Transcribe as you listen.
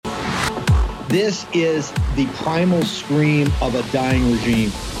This is the primal scream of a dying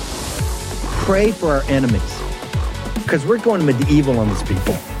regime. Pray for our enemies, because we're going medieval on these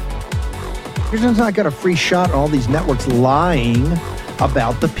people. Houston's not got a free shot on all these networks lying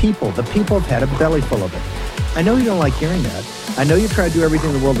about the people. The people have had a belly full of it. I know you don't like hearing that. I know you try to do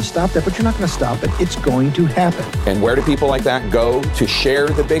everything in the world to stop that, but you're not going to stop it. It's going to happen. And where do people like that go to share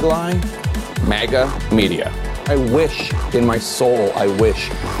the big lie? MAGA media. I wish in my soul, I wish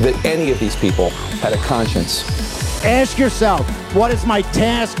that any of these people had a conscience. Ask yourself, what is my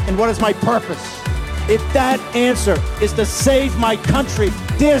task and what is my purpose? If that answer is to save my country,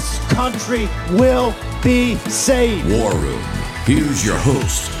 this country will be saved. War Room. Here's your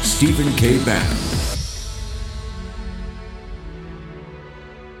host, Stephen K. Bannon.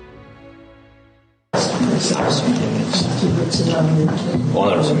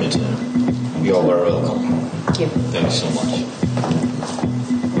 Honor to meet you. You're very welcome. Thank you. Thank you so much.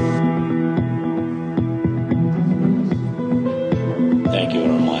 Thank you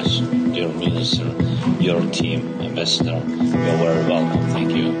very much, dear minister, your team, ambassador. You're very welcome.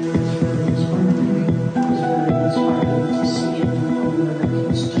 Thank you.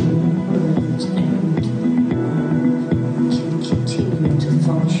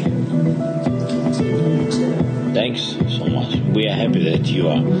 Thanks so much. We are happy that you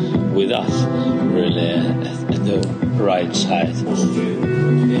are with us, really at the right side. Thank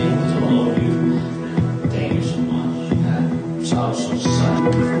you so much. Ciao,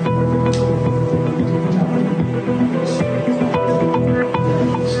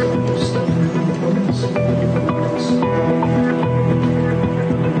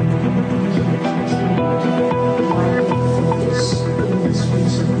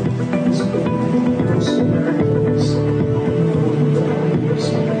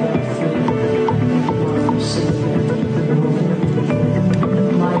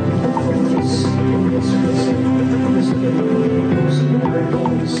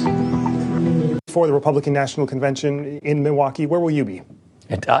 For the Republican National Convention in Milwaukee, where will you be?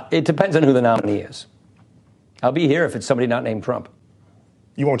 It depends on who the nominee is. I'll be here if it's somebody not named Trump.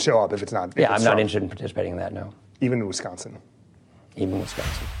 You won't show up if it's not. Yeah, I'm not interested in participating in that, no. Even in Wisconsin? Even in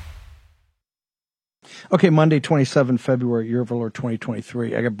Wisconsin. Okay, Monday, 27 February, year of our Lord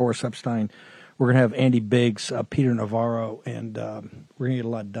 2023. I got Boris Epstein. We're going to have Andy Biggs, Peter Navarro, and we're going to get a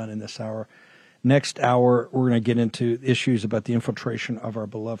lot done in this hour. Next hour, we're going to get into issues about the infiltration of our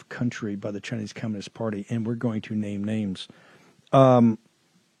beloved country by the Chinese Communist Party, and we're going to name names.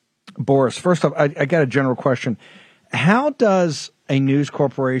 Boris, first off, I got a general question. How does a news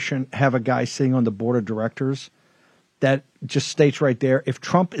corporation have a guy sitting on the board of directors that just states right there, if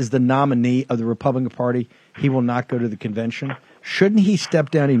Trump is the nominee of the Republican Party, he will not go to the convention? Shouldn't he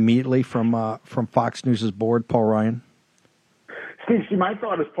step down immediately from Fox News' board, Paul Ryan? See, my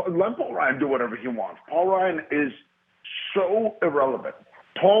thought is let Paul Ryan do whatever he wants. Paul Ryan is so irrelevant.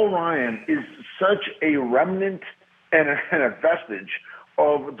 Paul Ryan is such a remnant and a vestige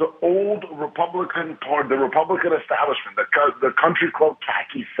of the old Republican Party, the Republican establishment, the country club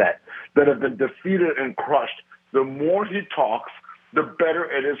khaki set that have been defeated and crushed. The more he talks, the better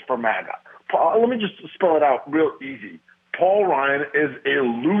it is for MAGA. Let me just spell it out real easy. Paul Ryan is a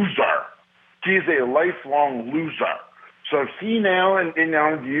loser. He is a lifelong loser. So if he now, and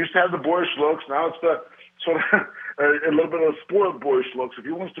you used to have the boyish looks, now it's the sort of a little bit of spoiled boyish looks. If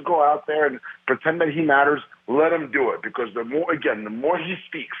he wants to go out there and pretend that he matters, let him do it. Because the more he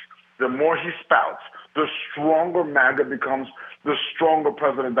speaks, the more he spouts, the stronger MAGA becomes, the stronger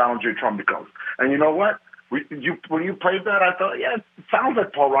President Donald J. Trump becomes. And you know what? When you played that, I thought, yeah, it sounds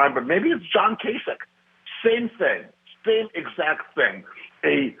like Paul Ryan, but maybe it's John Kasich. Same thing, same exact thing.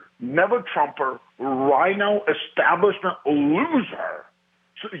 A never Trumper, rhino establishment loser,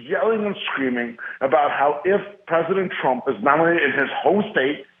 yelling and screaming about how if President Trump is nominated in his home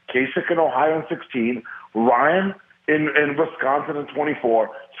state, Kasich in Ohio in 16, Ryan in Wisconsin in 24,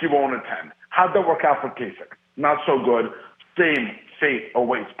 he won't attend. How'd that work out for Kasich? Not so good. Same fate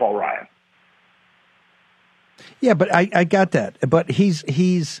awaits Paul Ryan. Yeah, but I got that. But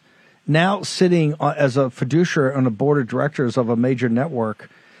he's now sitting as a fiduciary on the board of directors of a major network,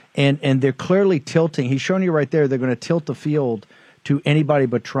 and they're clearly tilting. He's showing you right there they're going to tilt the field to anybody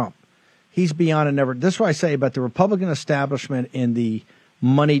but Trump. He's beyond a never. This is what I say about the Republican establishment and the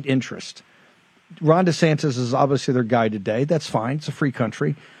moneyed interest. Ron DeSantis is obviously their guy today. That's fine. It's a free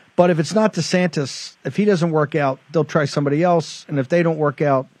country. But if it's not DeSantis, if he doesn't work out, they'll try somebody else. And if they don't work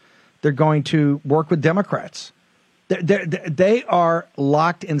out, they're going to work with Democrats. They are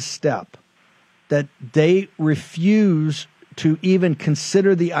locked in step, that they refuse to even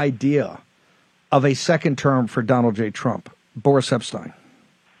consider the idea of a second term for Donald J. Trump. Boris Epstein.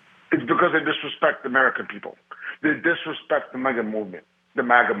 It's because they disrespect the American people. They disrespect the MAGA movement. They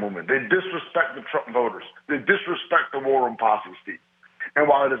disrespect the Trump voters. They disrespect the War Room Posse, Steve. And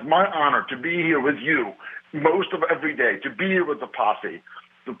while it is my honor to be here with you most of every day, to be here with the posse,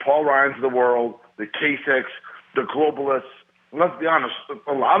 the Paul Ryans of the world, the Kasichs, the globalists, let's be honest,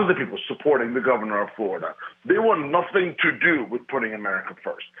 a lot of the people supporting the governor of Florida, they want nothing to do with putting America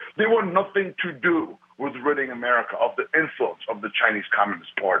first. They want nothing to do with ridding America of the influence of the Chinese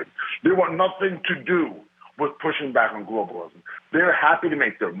Communist Party. They want nothing to do with pushing back on globalism. They're happy to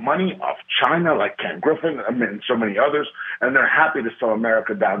make their money off China, like Ken Griffin and so many others, and they're happy to sell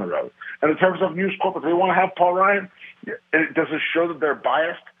America down the road. And in terms of News Corp, if they want to have Paul Ryan, does it show that they're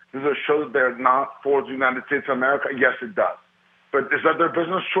biased? Does it show that they're not for the United States of America? Yes, it does. But is that their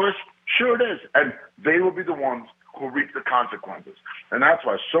business choice? Sure it is. And they will be the ones who reap the consequences. And that's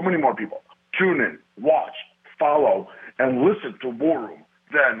why so many more people tune in, watch, follow, and listen to War Room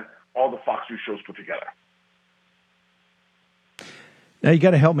than all the Fox News shows put together. Now, you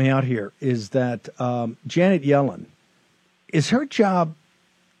got to help me out here. Is that Janet Yellen, is her job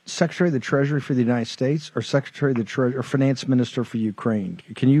Secretary of the Treasury for the United States or Secretary of the Treasury or Finance Minister for Ukraine?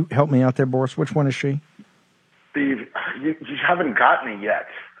 Can you help me out there, Boris? Which one is she? Steve, you haven't gotten it yet.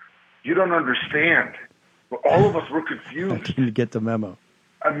 You don't understand. All of us were confused. I didn't get the memo.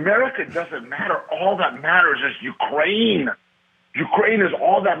 America doesn't matter. All that matters is Ukraine. Ukraine is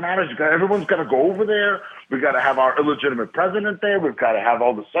all that matters. Everyone's got to go over there. We've got to have our illegitimate president there. We've got to have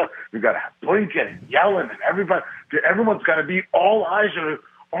all the stuff. We've got to have Blinken and Yellen and everybody. Everyone's got to be, all eyes are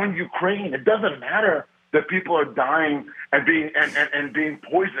on Ukraine. It doesn't matter that people are dying and being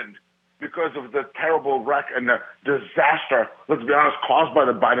poisoned because of the terrible wreck and the disaster, let's be honest, caused by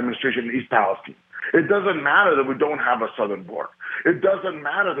the Biden administration in East Palestine. It doesn't matter that we don't have a southern border. It doesn't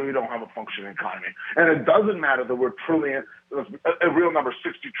matter that we don't have a functioning economy. And it doesn't matter that we're a real number,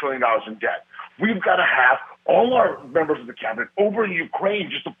 $60 trillion in debt. We've got to have all our members of the cabinet over in Ukraine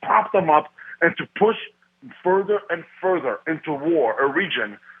just to prop them up and to push further and further into war, a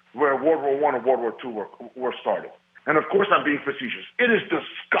region where World War I and World War II were started. And of course, I'm being facetious. It is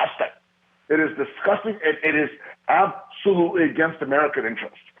disgusting. It is disgusting, and it is absolutely against American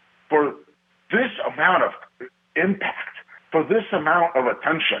interest for this amount of impact, for this amount of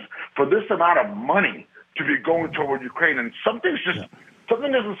attention, for this amount of money to be going toward Ukraine. And something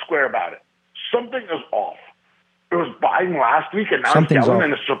isn't square about it. Something is off. It was Biden last week, and now Something's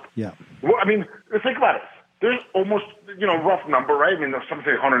Yellen. off. Well, I mean, think about it. There's almost, rough number, right? I mean, some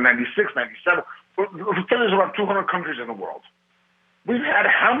say 196, 97. There's around 200 countries in the world. We've had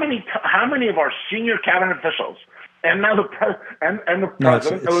how many of our senior cabinet officials, and now the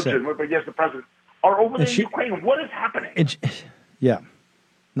president, illegitimate, but yes, the president, are over there in Ukraine. What is happening?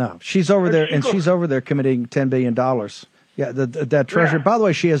 She's over there, and she's over there committing $10 billion. Yeah, that treasury. Yeah. By the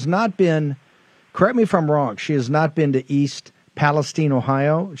way, she has not been. Correct me if I'm wrong. She has not been to East Palestine,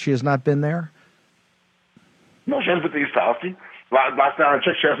 Ohio. She has not been there. No, she hasn't been to East Palestine. Last time I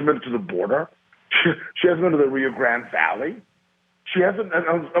checked, she hasn't been to the border. She hasn't been to the Rio Grande Valley. She hasn't.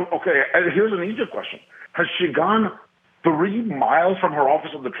 Okay, here's an easier question. Has she gone 3 miles from her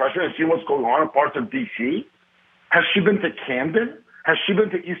office of the Treasury and seen what's going on in parts of D.C.? Has she been to Camden? Has she been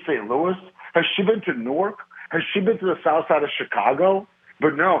to East St. Louis? Has she been to Newark? Has she been to the south side of Chicago?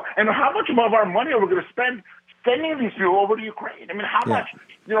 But no. And how much of our money are we going to spend sending these people over to Ukraine? I mean, how much?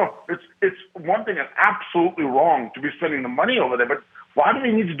 It's one thing, it's absolutely wrong to be sending the money over there, but why do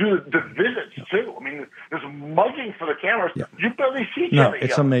they need to do the visits, too? I mean, there's mugging for the cameras. Yeah. You barely see each other. No,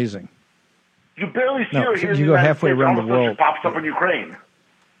 it's amazing. You barely see her here. You go halfway around the world. She pops up in Ukraine.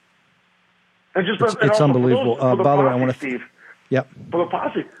 And it's unbelievable. By the way, I want to... Steve, yep. For the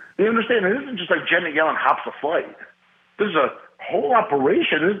posse, they understand it isn't just like Janet Yellen hops a flight. This is a whole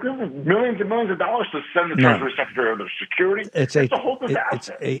operation. There's millions and millions of dollars to send the Treasury Secretary of the Security. It's a whole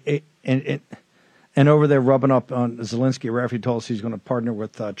disaster. And over there rubbing up on Zelensky, right after he told us he's going to partner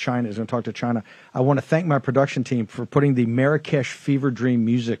with China, he's going to talk to China. I want to thank my production team for putting the Marrakesh Fever Dream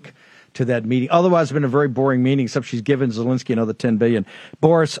music to that meeting. Otherwise, it's been a very boring meeting, except she's given Zelensky another $10 billion.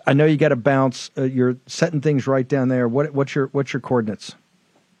 Boris, I know you got to bounce. You're setting things right down there. What's your coordinates?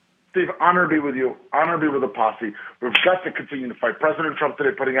 Steve, honor to be with you. Honor to be with the posse. We've got to continue to fight. President Trump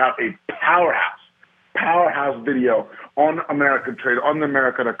today putting out a powerhouse video on American trade, on the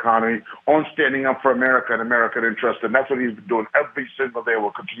American economy, on standing up for America and American interest, and that's what he's been doing every single day.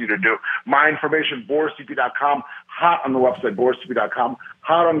 We'll continue to do. My information, BorisCP.com, hot on the website, BorisCP.com,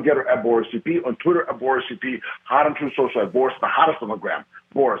 hot on Getter at BorisCP, on Twitter at BorisCP, hot on True Social at Boris, the hottest on the gram,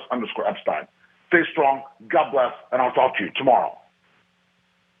 Boris_Epstein. Stay strong, God bless, and I'll talk to you tomorrow.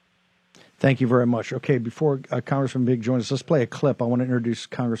 Thank you very much. Okay, before Congressman Biggs joins us, let's play a clip. I want to introduce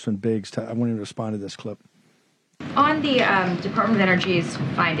Congressman Biggs. I want him to respond to this clip. On the Department of Energy's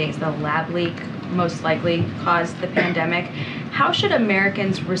findings, the lab leak most likely caused the pandemic. How should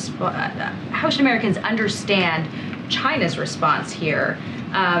Americans understand China's response here,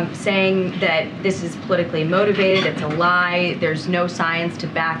 saying that this is politically motivated, it's a lie, there's no science to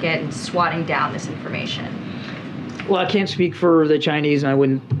back it, and swatting down this information? Well, I can't speak for the Chinese, and I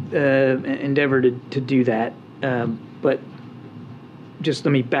wouldn't endeavor to do that. But just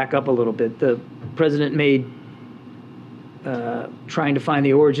let me back up a little bit. The president made trying to find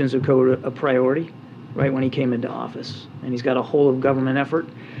the origins of COVID a priority right when he came into office. And he's got a whole of government effort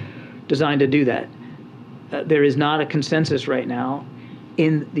designed to do that. There is not a consensus right now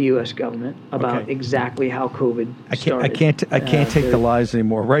in the U.S. government about exactly how COVID started. I can't take the lies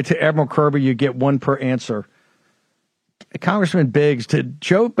anymore. Right to Admiral Kirby, you get one per answer. Congressman Biggs, did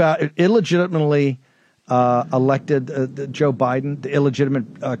Joe illegitimately elected Joe Biden, the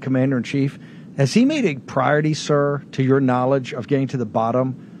illegitimate commander-in-chief? Has he made a priority, sir, to your knowledge, of getting to the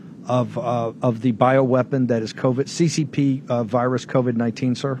bottom of the bioweapon that is CCP virus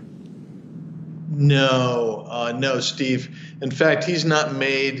COVID-19, sir? No, Steve. In fact, he has not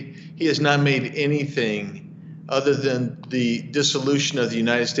made anything other than the dissolution of the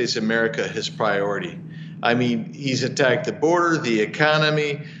United States of America his priority. I mean, he's attacked the border, the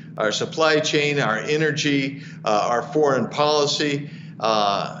economy, our supply chain, our energy, our foreign policy.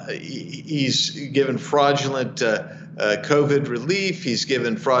 He's given fraudulent COVID relief. He's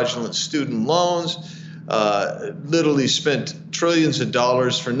given fraudulent student loans. Literally spent trillions of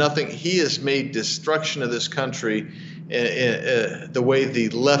dollars for nothing. He has made destruction of this country the way the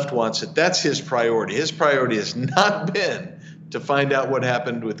left wants it. That's his priority. His priority has not been to find out what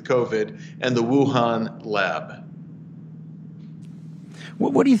happened with COVID and the Wuhan lab.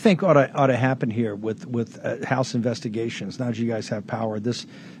 What do you think ought to happen here with House investigations? Now that you guys have power,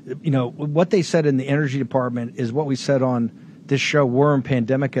 what they said in the Energy Department is what we said on this show. We're in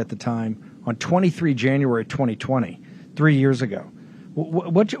pandemic at the time on 23 January 2020, 3 years ago.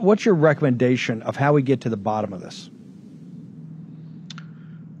 What's your recommendation of how we get to the bottom of this?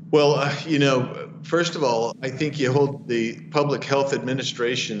 Well, first of all, I think you hold the public health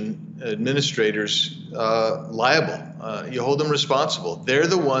administrators liable. You hold them responsible. They're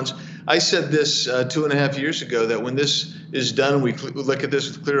the ones. I said this 2.5 years ago, that when this is done, we look at this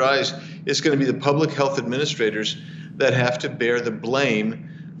with clear eyes, it's going to be the public health administrators that have to bear the blame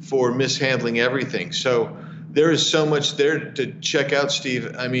for mishandling everything. So there is so much there to check out,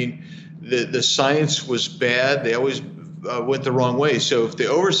 Steve. I mean, the science was bad. They always went the wrong way. So if the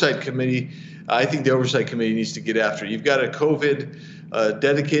Oversight Committee, I think the Oversight Committee needs to get after it. You've got a COVID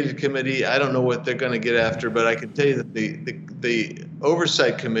dedicated committee. I don't know what they're going to get after, but I can tell you that the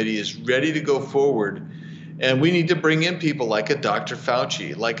Oversight Committee is ready to go forward. And we need to bring in people like a Dr.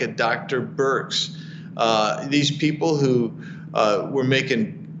 Fauci, like a Dr. Birx, these people who were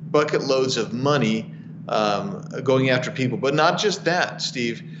making bucket loads of money going after people. But not just that,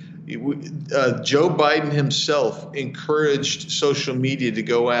 Steve. Joe Biden himself encouraged social media to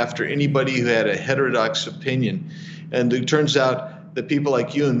go after anybody who had a heterodox opinion. And it turns out that people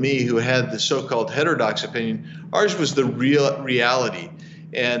like you and me who had the so-called heterodox opinion, ours was the real reality.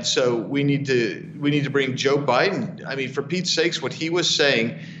 And so we need to bring Joe Biden. I mean, for Pete's sakes, what he was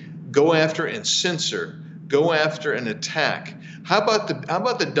saying, go after and censor, go after and attack. How about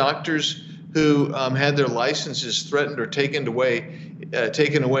the doctors who had their licenses threatened or taken away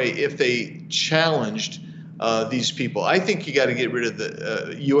if they challenged these people? I think you got to get rid of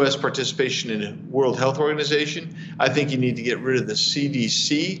the U.S. participation in the World Health Organization. I think you need to get rid of the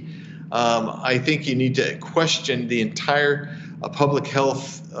CDC. I think you need to question the entire public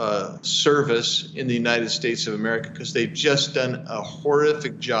health service in the United States of America, because they've just done a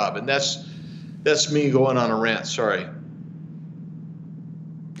horrific job. And that's me going on a rant. Sorry.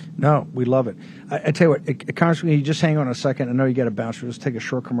 No, we love it. I tell you what, Congressman, you just hang on a second. I know you got to bounce. We'll just take a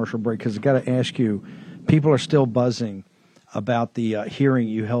short commercial break, because I've got to ask you, people are still buzzing about the hearing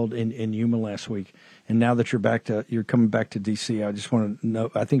you held in Yuma last week. And now that you're coming back to D.C., I just want to know,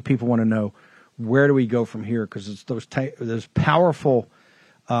 I think people want to know, where do we go from here? Because it's those powerful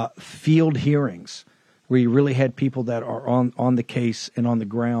field hearings where you really had people that are on the case and on the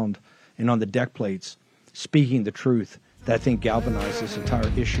ground and on the deck plates speaking the truth, that I think galvanized this entire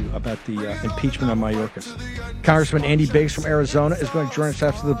issue about the impeachment of Mayorkas. Congressman Andy Biggs from Arizona is going to join us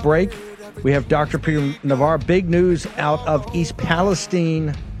after the break. We have Dr. Peter Navarro. Big news out of East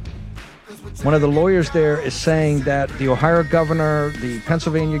Palestine. One of the lawyers there is saying that the Ohio governor, the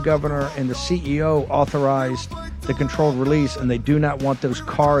Pennsylvania governor, and the CEO authorized the controlled release, and they do not want those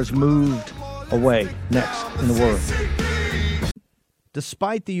cars moved away. Next in the world.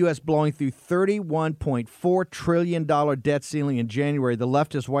 Despite the U.S. blowing through $31.4 trillion debt ceiling in January, the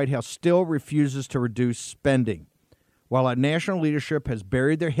leftist White House still refuses to reduce spending. While our national leadership has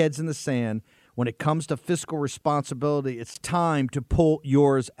buried their heads in the sand, when it comes to fiscal responsibility, it's time to pull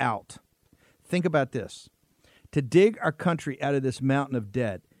yours out. Think about this. To dig our country out of this mountain of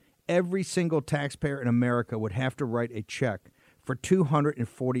debt, every single taxpayer in America would have to write a check for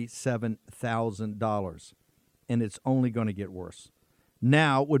 $247,000, and it's only going to get worse.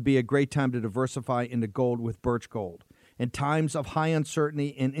 Now would be a great time to diversify into gold with Birch Gold. In times of high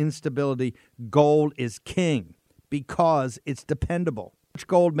uncertainty and instability, gold is king because it's dependable. Birch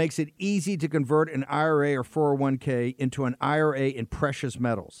Gold makes it easy to convert an IRA or 401k into an IRA in precious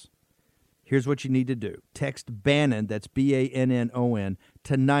metals. Here's what you need to do. Text Bannon, that's Bannon,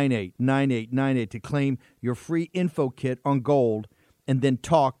 to 989898 to claim your free info kit on gold, and then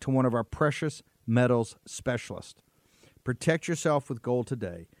talk to one of our precious metals specialists. Protect yourself with gold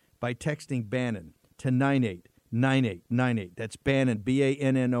today by texting Bannon to 989898. That's Bannon,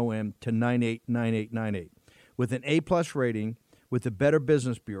 Bannon, to 989898. With an A-plus rating, with the Better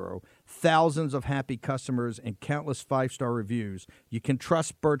Business Bureau, thousands of happy customers, and countless 5-star reviews, you can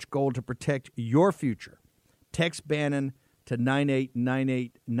trust Birch Gold to protect your future. Text Bannon to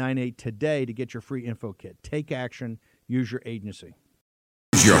 989898 today to get your free info kit. Take action. Use your agency.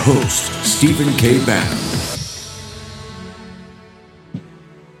 Here's your host, Stephen K. Bannon.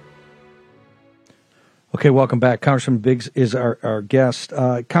 Okay, welcome back. Congressman Biggs is our guest.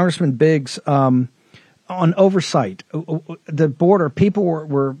 Congressman Biggs, on oversight, the border, people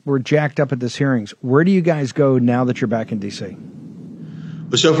were jacked up at this hearings. Where do you guys go now that you're back in D.C.?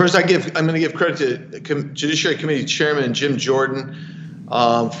 So first, I'm going to give credit to Judiciary Committee Chairman Jim Jordan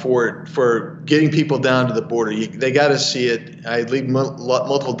for getting people down to the border. They got to see it. I lead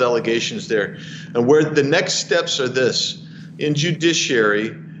multiple delegations there, and where the next steps are this: in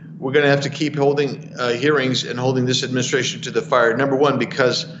Judiciary, we're going to have to keep holding hearings and holding this administration to the fire. Number one,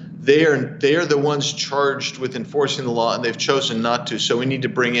 because they are the ones charged with enforcing the law, and they've chosen not to. So we need to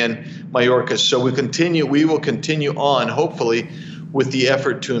bring in Mayorkas. So we will continue on, hopefully, with the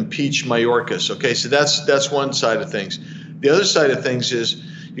effort to impeach Mayorkas. Okay, so that's one side of things. The other side of things is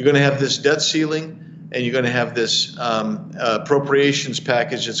you're going to have this debt ceiling, and you're going to have this appropriations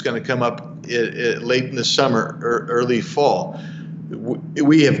package that's going to come up late in the summer or early fall.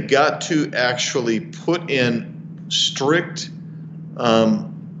 We have got to actually put in strict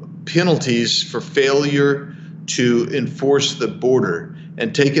penalties for failure to enforce the border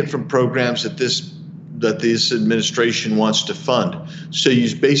and take it from programs that this administration wants to fund. So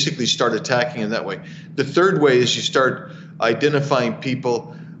you basically start attacking in that way. The third way is you start identifying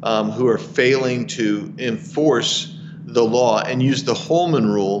people who are failing to enforce the law and use the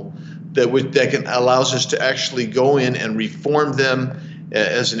Holman Rule that allows us to actually go in and reform them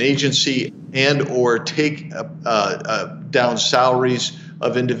as an agency and or take down salaries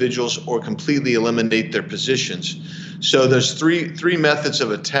of individuals or completely eliminate their positions. So there's three methods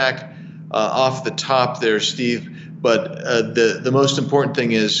of attack off the top there, Steve. But the most important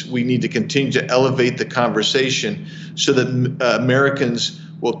thing is we need to continue to elevate the conversation so that Americans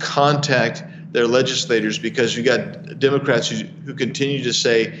will contact their legislators, because you got Democrats who continue to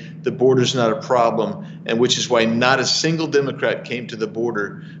say the border's not a problem, and which is why not a single Democrat came to the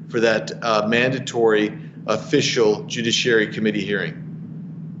border for that mandatory official Judiciary Committee hearing.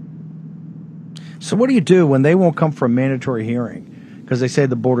 So what do you do when they won't come for a mandatory hearing because they say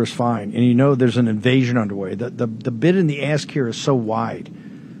the border's fine, and you know there's an invasion underway? The bid and the ask here is so wide.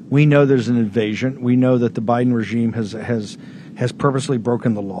 We know there's an invasion. We know that the Biden regime has purposely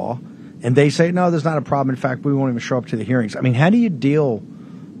broken the law. And they say, no, there's not a problem. In fact, we won't even show up to the hearings. I mean, how do you deal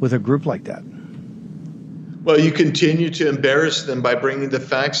with a group like that? Well, you continue to embarrass them by bringing the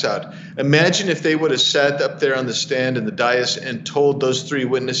facts out. Imagine if they would have sat up there on the stand in the dais and told those three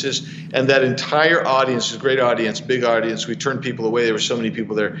witnesses, and that entire audience, a great audience, big audience, we turned people away. There were so many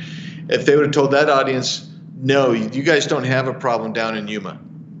people there. If they would have told that audience, no, you guys don't have a problem down in Yuma.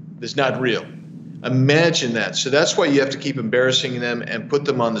 It's not real. Imagine that. So that's why you have to keep embarrassing them and put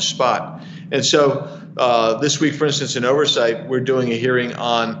them on the spot. And so this week, for instance, in Oversight, we're doing a hearing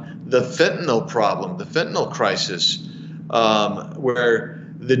on the fentanyl problem, the fentanyl crisis, where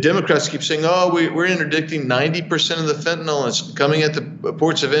the Democrats keep saying, oh, we're interdicting 90% of the fentanyl, and it's coming at the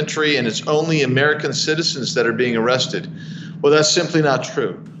ports of entry, and it's only American citizens that are being arrested. Well, that's simply not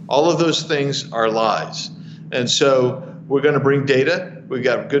true. All of those things are lies. And so we're going to bring data. We've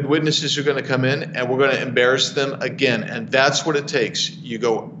got good witnesses who are going to come in, and we're going to embarrass them again. And that's what it takes. You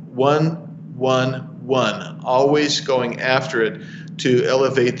go one, one, always going after it to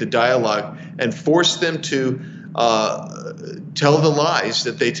elevate the dialogue and force them to tell the lies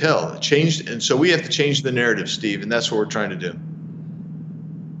that they tell. And so we have to change the narrative, Steve, and that's what we're trying to do.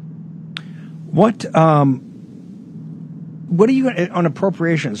 What are you on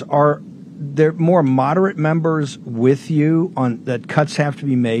appropriations? Are there more moderate members with you on that cuts have to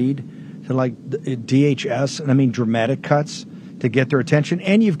be made to like DHS, and I mean dramatic cuts to get their attention?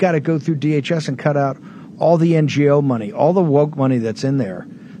 And you've got to go through DHS and cut out all the NGO money, all the woke money that's in there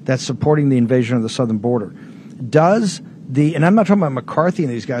that's supporting the invasion of the southern border. And I'm not talking about McCarthy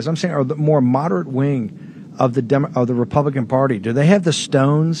and these guys, I'm saying are the more moderate wing of the Republican Party, do they have the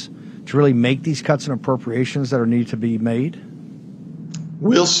stones to really make these cuts in appropriations that are need to be made?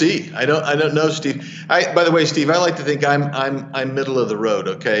 We'll see. I don't know, Steve. By the way, Steve, I like to think I'm middle of the road.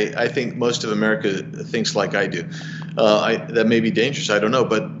 Okay, I think most of America thinks like I do. That may be dangerous. I don't know,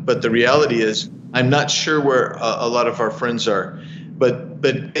 but the reality is, I'm not sure where a lot of our friends are, but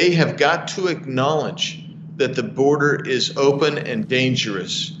they have got to acknowledge that the border is open and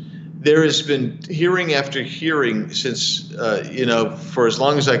dangerous. There has been hearing after hearing since for as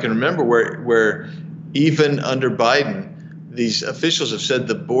long as I can remember, where even under Biden, these officials have said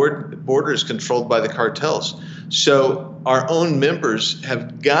the border is controlled by the cartels. So our own members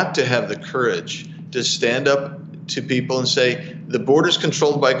have got to have the courage to stand up to people and say the border is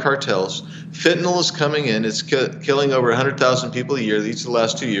controlled by cartels. Fentanyl is coming in. It's killing over 100,000 people a year. These are the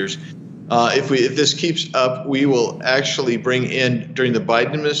last 2 years. If this keeps up, we will actually bring in, during the Biden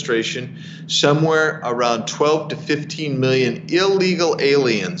administration, somewhere around 12 to 15 million illegal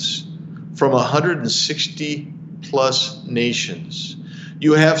aliens from 160 plus nations.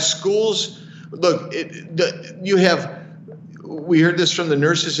 You have schools. Look, we heard this from the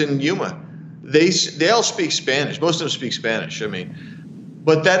nurses in Yuma. They all speak Spanish. Most of them speak Spanish. I mean,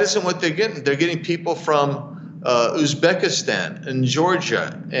 but that isn't what they're getting. They're getting people from Uzbekistan and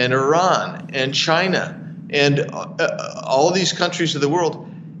Georgia and Iran and China and all these countries of the world,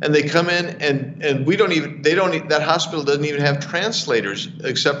 and they come in and that hospital doesn't even have translators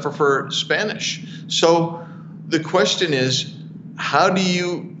except for Spanish. So the question is, how do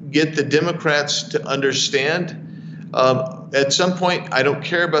you get the Democrats to understand? At some point, I don't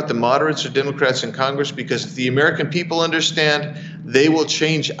care about the moderates or Democrats in Congress, because if the American people understand, they will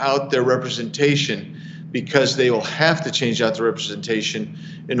change out their representation, because they will have to change out the representation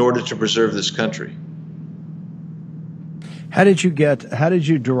in order to preserve this country. How did you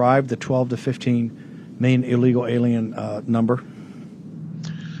derive the 12 to 15 million illegal alien number?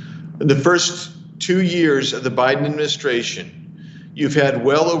 In the first 2 years of the Biden administration, you've had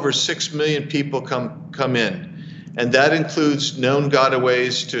well over 6 million people come in, and that includes known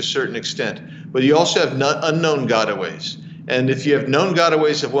gotaways to a certain extent. But you also have unknown gotaways. And if you have known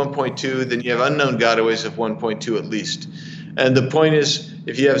gotaways of 1.2, then you have unknown gotaways of 1.2 at least. And the point is,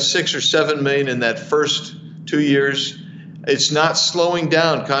 if you have 6 or 7 million in that first 2 years, it's not slowing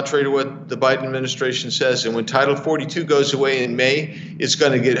down, contrary to what the Biden administration says. And when Title 42 goes away in May, it's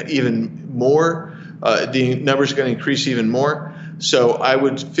going to get even more. The numbers are going to increase even more. So I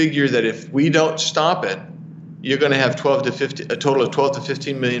would figure that if we don't stop it, you're going to have a total of 12 to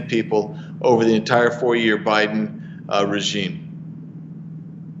 15 million people over the entire 4-year Biden regime.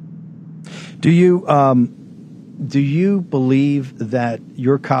 Do you believe that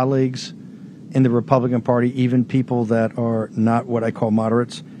your colleagues in the Republican Party, even people that are not what I call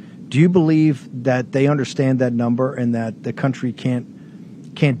moderates, do you believe that they understand that number and that the country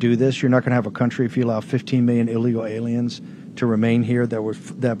can't do this? You're not going to have a country if you allow 15 million illegal aliens to remain here that were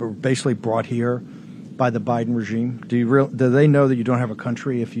basically brought here by the Biden regime. Do they know that you don't have a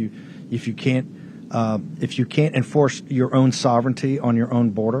country if you can't enforce your own sovereignty on your own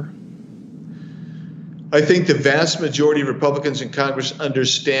border? I think the vast majority of Republicans in Congress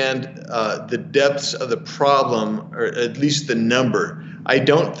understand the depths of the problem, or at least the number. I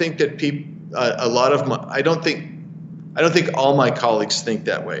don't think that I don't think all my colleagues think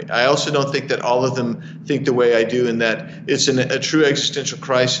that way. I also don't think that all of them think the way I do, in that it's a true existential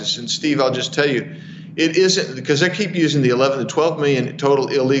crisis. And Steve, I'll just tell you, it isn't, because I keep using the 11 to 12 million total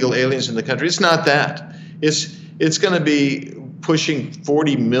illegal aliens in the country. It's not that. It's going to be pushing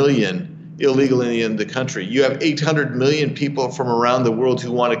 40 million illegal in the country. You have 800 million people from around the world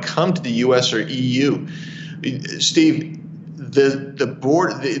who want to come to the U.S. or EU. Steve,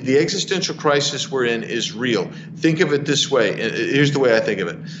 the existential crisis we're in is real. Think of it this way. Here's the way I think of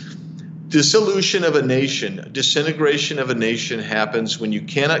it. Dissolution of a nation, disintegration of a nation happens when you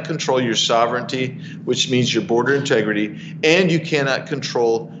cannot control your sovereignty, which means your border integrity, and you cannot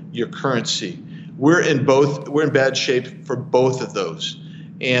control your currency. We're in bad shape for both of those.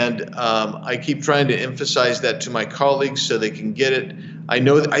 And I keep trying to emphasize that to my colleagues so they can get it.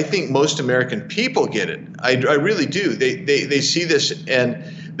 I think most American people get it. I really do. They see this and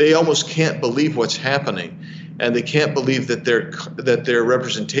they almost can't believe what's happening, and they can't believe that their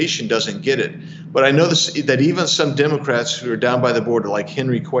representation doesn't get it. But I know that even some Democrats who are down by the border, like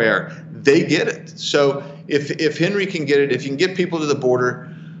Henry Cuellar, they get it. So if Henry can get it, if you can get people to the border,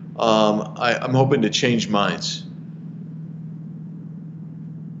 I'm hoping to change minds.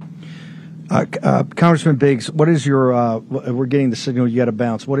 Congressman Biggs, what is your? We're getting the signal. You got to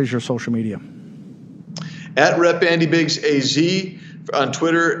bounce. What is your social media? At Rep. Andy Biggs AZ on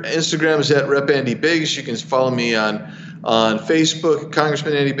Twitter. Instagram is at Rep. Andy Biggs. You can follow me on Facebook,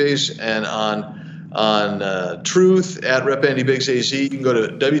 Congressman Andy Biggs, and on Truth at Rep. Andy Biggs AZ. You can go to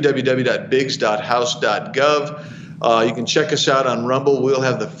www.biggs.house.gov. You can check us out on Rumble. We'll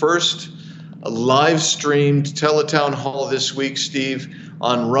have the first live streamed teletown hall this week, Steve,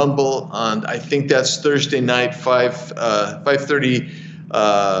 on Rumble. I think that's Thursday night, 5:30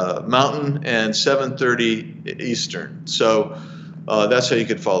 Mountain and 7:30 Eastern. So that's how you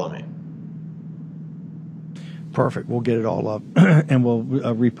could follow me. Perfect. We'll get it all up, and we'll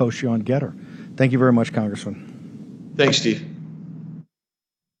repost you on Getter. Thank you very much, Congressman. Thanks, Steve.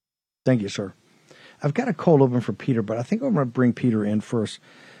 Thank you, sir. I've got a cold open for Peter, but I think I'm going to bring Peter in first.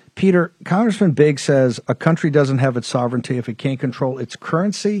 Peter, Congressman Biggs says a country doesn't have its sovereignty if it can't control its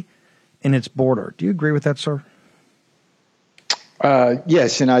currency and its border. Do you agree with that, sir?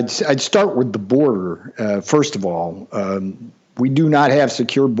 Yes, and I'd start with the border. First of all, we do not have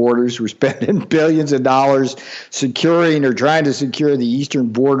secure borders. We're spending billions of dollars securing or trying to secure the eastern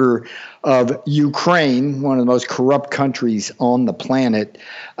border of Ukraine, one of the most corrupt countries on the planet.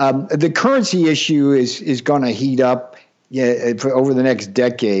 The currency issue is going to heat up over the next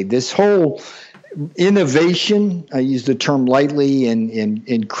decade. This whole innovation, I use the term lightly,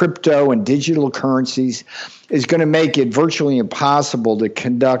 in crypto and digital currencies is going to make it virtually impossible to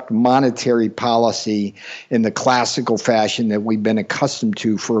conduct monetary policy in the classical fashion that we've been accustomed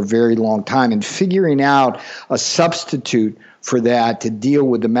to for a very long time. And figuring out a substitute for that to deal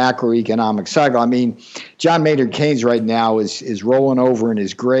with the macroeconomic cycle. I mean, John Maynard Keynes right now is rolling over in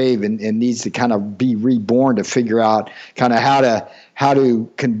his grave and needs to kind of be reborn to figure out kind of how to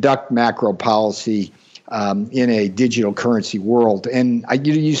conduct macro policy in a digital currency world. And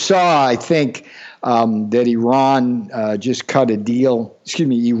you saw, I think, that Iran just cut a deal.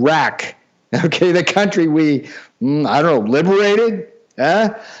 Iraq. Okay, the country we liberated.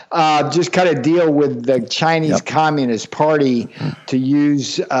 Just cut a deal with the Chinese Communist Party to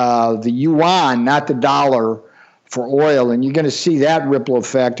use the yuan, not the dollar, for oil. And you're going to see that ripple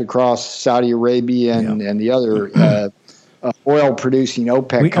effect across Saudi Arabia and the other oil-producing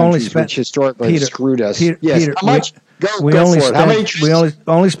OPEC countries, which historically screwed us. Peter, how much? We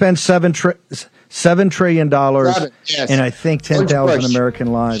only spend $7 trillion, and I think 10,000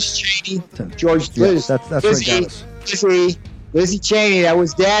 American lives. George Bush. That's what got us. Lizzie Cheney, that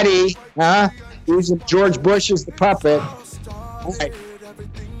was Daddy, using George Bush as the puppet. All right.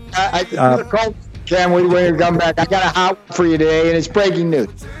 I called Cam when you come back. I got a hot one for you today, and it's breaking news.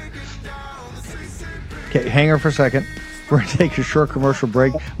 Okay, hang on for a second. We're going to take a short commercial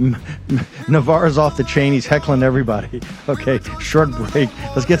break. Navarro's off the chain. He's heckling everybody. Okay, short break.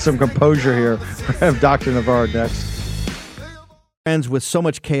 Let's get some composure here. We'll have Dr. Navarro next. Friends, with so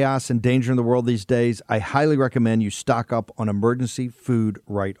much chaos and danger in the world these days, I highly recommend you stock up on emergency food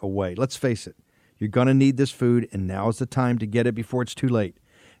right away. Let's face it, you're going to need this food, and now is the time to get it before it's too late.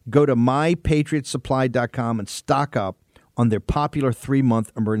 Go to mypatriotsupply.com and stock up on their popular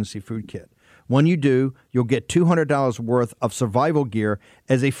 3-month emergency food kit. When you do, you'll get $200 worth of survival gear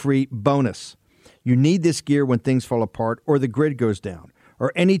as a free bonus. You need this gear when things fall apart or the grid goes down,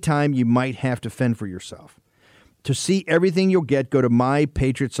 or any time you might have to fend for yourself. To see everything you'll get, go to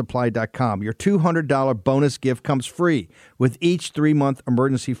mypatriotsupply.com. Your $200 bonus gift comes free with each 3-month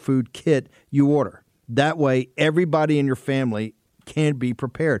emergency food kit you order. That way, everybody in your family can be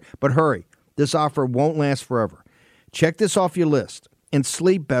prepared. But hurry, this offer won't last forever. Check this off your list and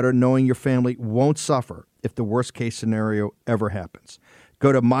sleep better knowing your family won't suffer if the worst-case scenario ever happens.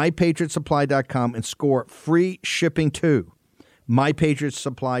 Go to mypatriotsupply.com and score free shipping too.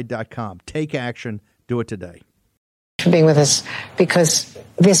 mypatriotsupply.com. Take action. Do it today. For being with us, because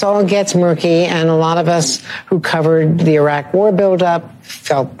this all gets murky, and a lot of us who covered the Iraq war buildup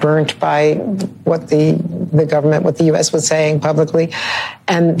felt burnt by what the government, what the U.S. was saying publicly,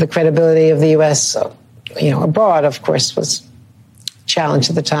 and the credibility of the U.S. Abroad, of course, was challenged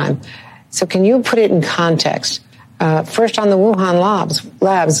at the time. So, can you put it in context? First, on the Wuhan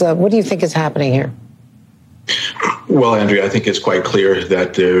labs, what do you think is happening here? Well, Andrea, I think it's quite clear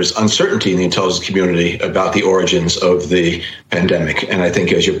that there's uncertainty in the intelligence community about the origins of the pandemic. And I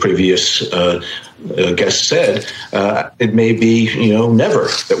think, as your previous guest said, it may be, never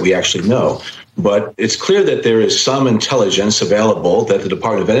that we actually know. But it's clear that there is some intelligence available that the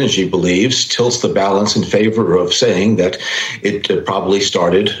Department of Energy believes tilts the balance in favor of saying that it probably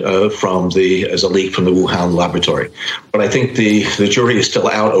started as a leak from the Wuhan laboratory. But I think the jury is still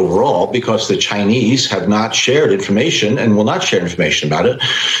out overall because the Chinese have not shared information and will not share information about it.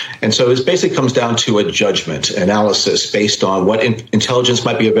 And so it basically comes down to a judgment analysis based on what intelligence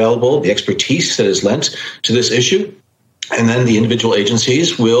might be available, the expertise that is lent to this issue. And then the individual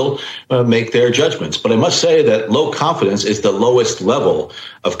agencies will make their judgments. But I must say that low confidence is the lowest level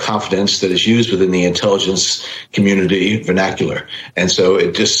of confidence that is used within the intelligence community vernacular. And so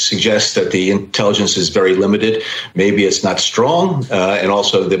it just suggests that the intelligence is very limited. Maybe it's not strong. And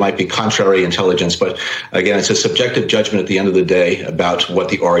also there might be contrary intelligence. But again, it's a subjective judgment at the end of the day about what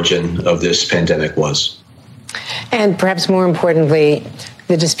the origin of this pandemic was. And perhaps more importantly,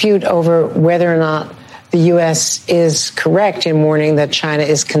 the dispute over whether or not the U.S. is correct in warning that China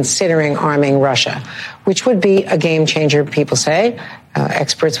is considering arming Russia, which would be a game changer, people say,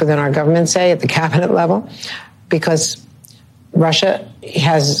 experts within our government say at the cabinet level, because Russia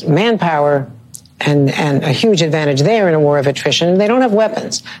has manpower and a huge advantage there in a war of attrition. They don't have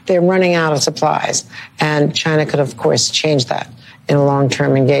weapons. They're running out of supplies. And China could, of course, change that in a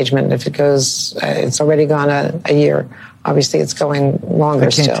long-term engagement. If it goes, it's already gone a year. Obviously, it's going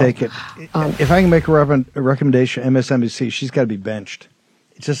longer still. I can't take it. If I can make a recommendation, MSNBC, she's got to be benched.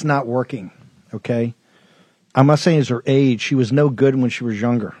 It's just not working, okay? I'm not saying it's her age. She was no good when she was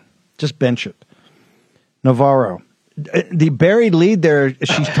younger. Just bench it. Navarro. The buried lead there,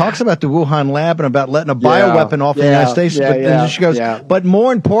 she talks about the Wuhan lab and about letting a bioweapon off the United States. And she goes, but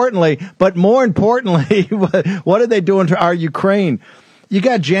more importantly, what are they doing to our Ukraine? You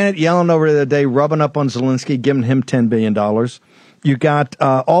got Janet Yellen over the other day rubbing up on Zelensky, giving him $10 billion. You got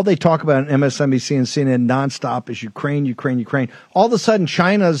all they talk about on MSNBC and CNN nonstop is Ukraine, Ukraine, Ukraine. All of a sudden,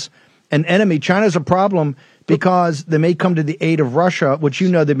 China's an enemy. China's a problem because they may come to the aid of Russia, which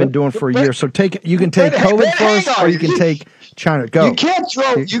they've been doing for a year. So you can take COVID first, or you can take China. Go. You can't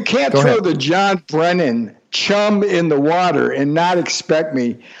throw the John Brennan chum in the water and not expect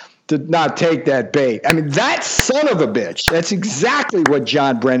me to not take that bait. I mean, that son of a bitch, that's exactly what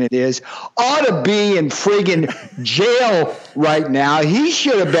John Brennan is, ought to be in friggin' jail right now. He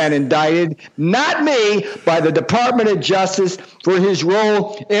should have been indicted, not me, by the Department of Justice for his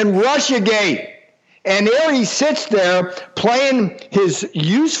role in Russiagate. And there he sits there playing his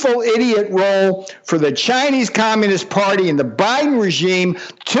useful idiot role for the Chinese Communist Party and the Biden regime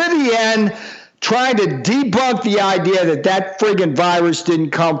to the end, trying to debunk the idea that friggin' virus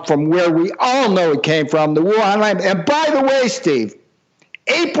didn't come from where we all know it came from, the Wuhan lab. And by the way, Steve,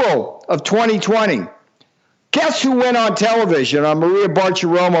 April of 2020, guess who went on television on Maria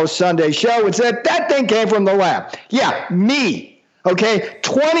Bartiromo's Sunday show and said that thing came from the lab? Yeah, me. Okay,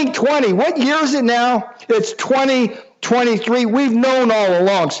 2020. What year is it now? It's 2023. We've known all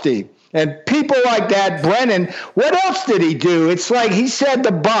along, Steve. And people like that, Brennan, what else did he do? It's like he said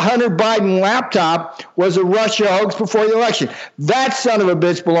the Hunter Biden laptop was a Russia hoax before the election. That son of a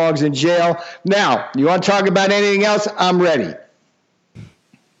bitch belongs in jail. Now, you want to talk about anything else? I'm ready.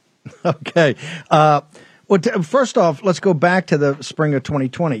 Okay. First off, let's go back to the spring of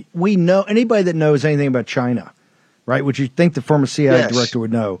 2020. We know anybody that knows anything about China, right, which you think the former CIA director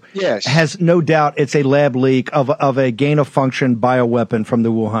would know, has no doubt it's a lab leak of a gain-of-function bioweapon from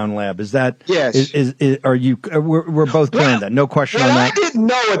the Wuhan lab. Is that are you? We're both clear on that. No question on that. I didn't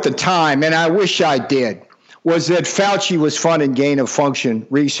know at the time, and I wish I did, was that Fauci was funding gain-of-function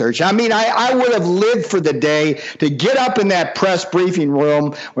research. I mean, I would have lived for the day to get up in that press briefing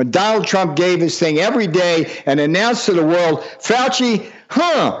room when Donald Trump gave his thing every day and announced to the world, Fauci,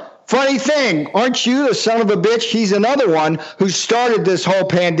 funny thing, aren't you the son of a bitch? He's another one who started this whole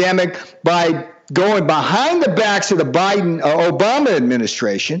pandemic by going behind the backs of the Obama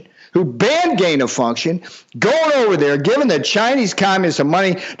administration, who banned gain of function, going over there, giving the Chinese communists some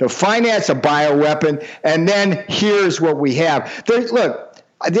money to finance a bioweapon, and then here's what we have. Look,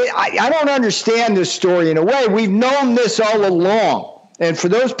 I don't understand this story in a way. We've known this all along. And for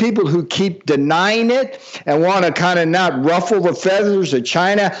those people who keep denying it and want to kind of not ruffle the feathers of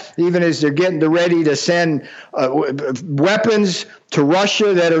China, even as they're getting ready to send weapons to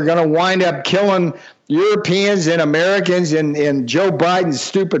Russia that are going to wind up killing Europeans and Americans in Joe Biden's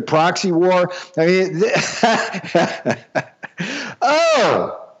stupid proxy war. I mean,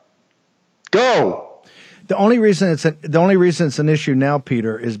 go. The only reason it's an issue now,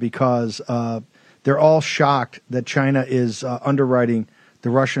 Peter, is because they're all shocked that China is underwriting the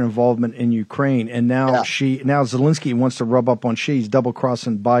Russian involvement in Ukraine, and now Zelensky wants to rub up on Xi. He's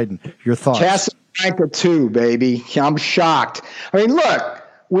double-crossing Biden. Your thoughts? Casablanca 2, baby. I'm shocked. I mean, look,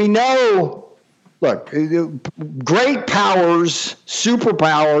 we know. Look, great powers,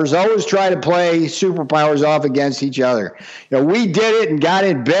 superpowers, always try to play superpowers off against each other. We did it and got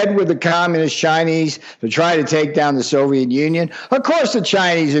in bed with the communist Chinese to try to take down the Soviet Union. Of course, the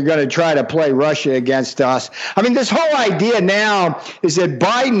Chinese are going to try to play Russia against us. I mean, this whole idea now is that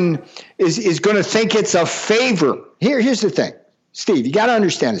Biden is going to think it's a favor. Here's the thing, Steve, you got to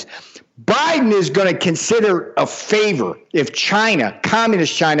understand this. Biden is going to consider a favor if China,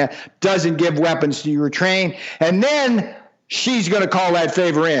 communist China, doesn't give weapons to Ukraine. And then she's going to call that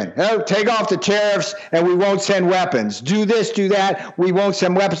favor in. Take off the tariffs and we won't send weapons. Do this, do that. We won't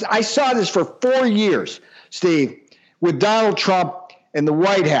send weapons. I saw this for 4 years, Steve, with Donald Trump in the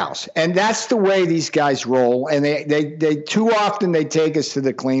White House. And that's the way these guys roll. And they too often they take us to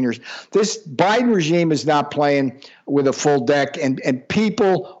the cleaners. This Biden regime is not playing with a full deck, and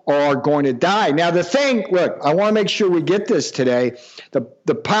people are going to die. Now, the thing, look, I want to make sure we get this today. The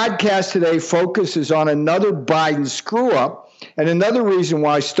podcast today focuses on another Biden screw up and another reason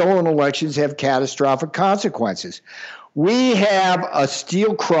why stolen elections have catastrophic consequences. We have a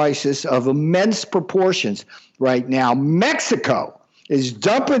steel crisis of immense proportions right now. Mexico is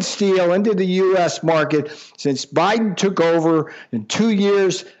dumping steel into the U.S. market since Biden took over in 2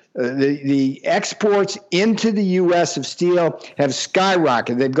 years. The exports into the U.S. of steel have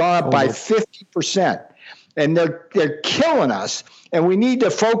skyrocketed. They've gone up by 50%, and they're killing us. And we need to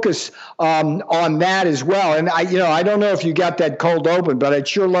focus on that as well. And I don't know if you got that cold open, but I'd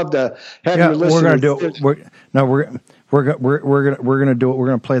sure love to have your listeners. We're going to do it. We're going to do it. We're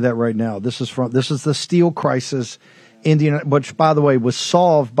going to play that right now. This is the steel crisis in the United, which, by the way, was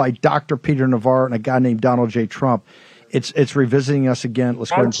solved by Dr. Peter Navarro and a guy named Donald J. Trump. It's revisiting us again.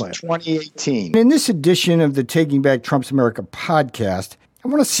 Let's go ahead and play it. 2018. In this edition of the Taking Back Trump's America podcast, I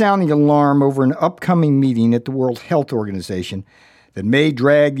want to sound the alarm over an upcoming meeting at the World Health Organization that may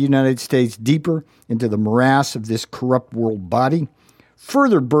drag the United States deeper into the morass of this corrupt world body,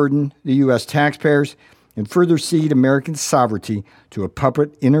 further burden the U.S. taxpayers, and further cede American sovereignty to a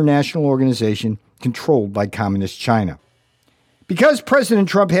puppet international organization controlled by Communist China. Because President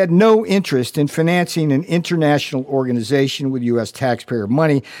Trump had no interest in financing an international organization with U.S. taxpayer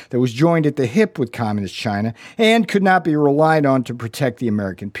money that was joined at the hip with Communist China and could not be relied on to protect the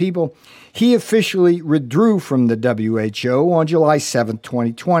American people, he officially withdrew from the WHO on July 7,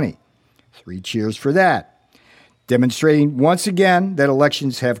 2020. 3 cheers for that. Demonstrating once again that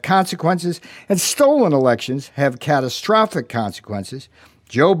elections have consequences and stolen elections have catastrophic consequences,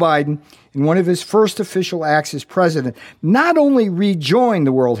 Joe Biden, in one of his first official acts as president, not only rejoined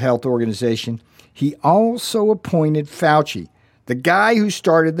the World Health Organization, he also appointed Fauci, the guy who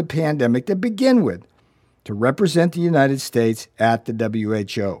started the pandemic to begin with, to represent the United States at the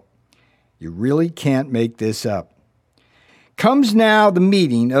WHO. You really can't make this up. Comes now the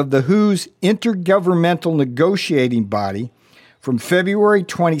meeting of the WHO's Intergovernmental Negotiating Body from February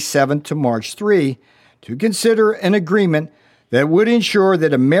 27 to March 3 to consider an agreement that would ensure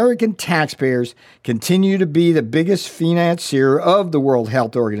that American taxpayers continue to be the biggest financier of the World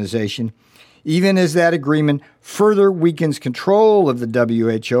Health Organization, even as that agreement further weakens control of the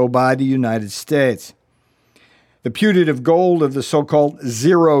WHO by the United States. The putative goal of the so-called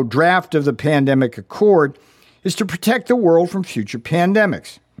zero draft of the pandemic accord is to protect the world from future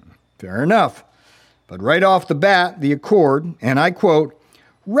pandemics. Fair enough. But right off the bat, the accord, and I quote,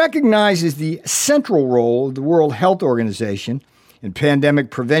 recognizes the central role of the World Health Organization in pandemic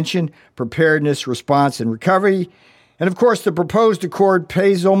prevention, preparedness, response, and recovery. And of course, the proposed accord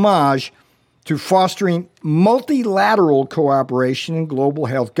pays homage to fostering multilateral cooperation in global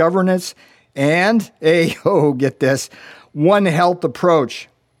health governance and get this, One Health approach.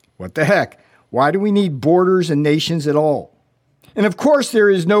 What the heck? Why do we need borders and nations at all? And of course, there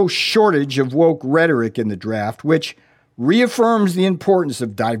is no shortage of woke rhetoric in the draft, which reaffirms the importance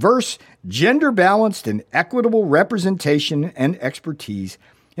of diverse, gender-balanced, and equitable representation and expertise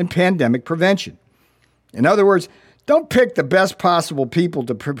in pandemic prevention. In other words, don't pick the best possible people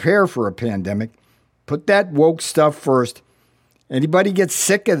to prepare for a pandemic. Put that woke stuff first. Anybody get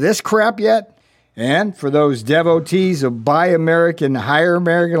sick of this crap yet? And for those devotees of Buy American, Hire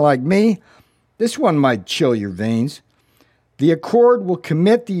American like me, this one might chill your veins. The accord will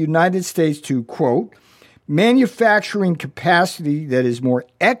commit the United States to, quote, manufacturing capacity that is more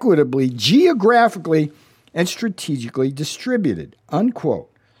equitably, geographically, and strategically distributed,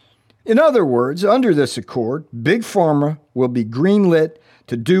 unquote. In other words, under this accord, Big Pharma will be greenlit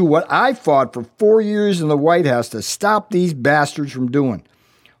to do what I fought for 4 years in the White House to stop these bastards from doing.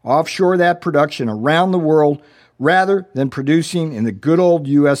 Offshore that production around the world rather than producing in the good old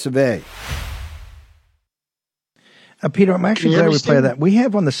U.S. of A. Peter, I'm actually glad we play that. We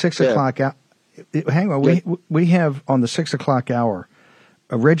have on the 6 o'clock hour. Hang on, we have on the 6 o'clock hour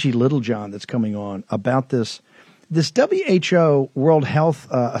Reggie Littlejohn that's coming on about this. This WHO World Health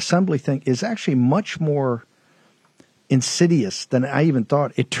Assembly thing is actually much more insidious than I even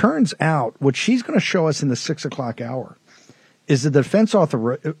thought. It turns out what she's going to show us in the 6 o'clock hour is the defense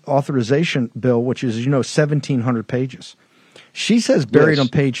authorization bill, which is 1,700 pages. She says buried on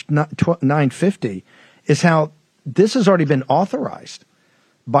page 950 is how this has already been authorized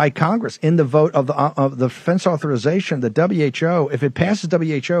by Congress in the vote of the defense authorization. The WHO, if it passes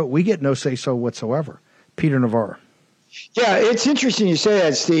WHO, we get no say-so whatsoever. Peter Navarro. Yeah, it's interesting you say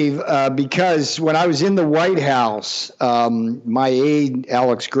that, Steve, because when I was in the White House, my aide,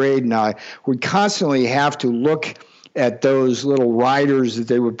 Alex Grade, and I would constantly have to look at those little riders that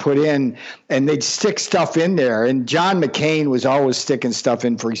they would put in, and they'd stick stuff in there. And John McCain was always sticking stuff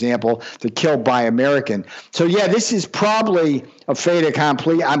in, for example, to kill Buy American. So, yeah, this is probably a fait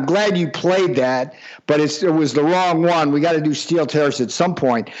accompli. I'm glad you played that, but it was the wrong one. We got to do steel tariffs at some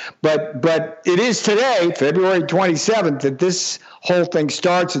point. But it is today, February 27th, that this whole thing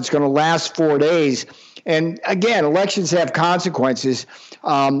starts. It's going to last 4 days. And again, elections have consequences.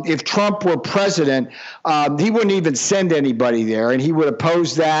 If Trump were president, he wouldn't even send anybody there, and he would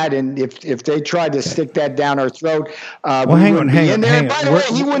oppose that. And if they tried to stick that down our throat, hang on. By the way,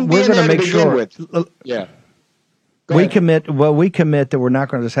 he wouldn't be in there to begin with. Yeah. We commit that we're not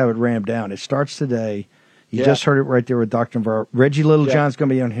going to just have it rammed down. It starts today. You just heard it right there with Dr. Navarro. Reggie Littlejohn's going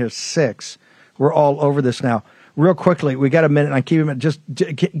to be on here 6. We're all over this now. Real quickly, we got a minute. I keep him. Just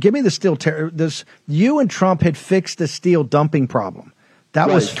give me the steel tariff. You and Trump had fixed the steel dumping problem. That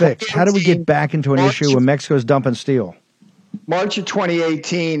was fixed. How do we get back into an issue when Mexico's dumping steel? March of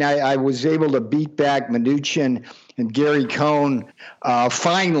 2018, I was able to beat back Mnuchin and Gary Cohn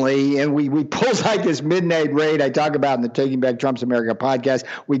finally, and we pulled like this midnight raid I talk about in the Taking Back Trump's America podcast.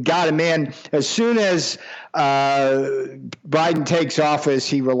 We got him in. As soon as Biden takes office,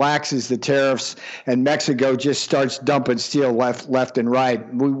 he relaxes the tariffs, and Mexico just starts dumping steel left and right.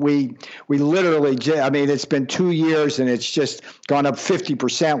 We literally, I mean, it's been 2 years, and it's just gone up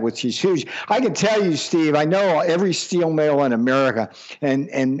 50%, which is huge. I can tell you, Steve, I know every steel mill in America,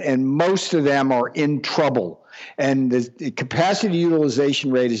 and most of them are in trouble. And the capacity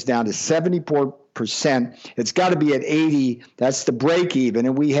utilization rate is down to 74%. It's got to be at 80. That's the break even.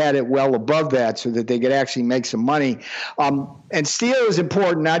 And we had it well above that so that they could actually make some money. And steel is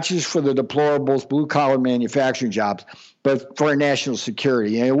important, not just for the deplorables, blue collar manufacturing jobs, but for our national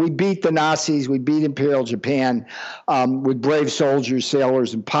security. We beat the Nazis, we beat Imperial Japan with brave soldiers,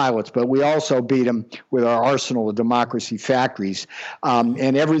 sailors, and pilots, but we also beat them with our arsenal of democracy factories.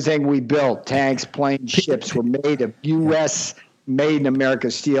 And everything we built, tanks, planes, ships, were made of U.S. made in America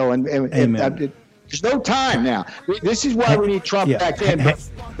steel. And there's no time now. This is why we need Trump back in.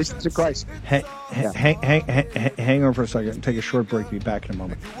 This is a crisis. Hang on for a second. Take a short break. Be back in a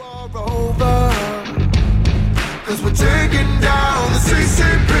moment. Cause we're taking down the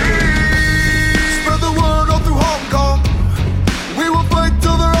CCP. Spread the word all through Hong Kong. We will fight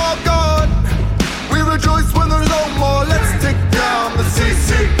till they're all gone. We rejoice when there's no more. Let's take down the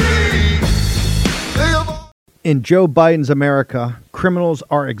CCP. In Joe Biden's America, criminals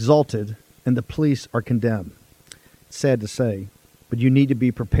are exalted and the police are condemned. It's sad to say, but you need to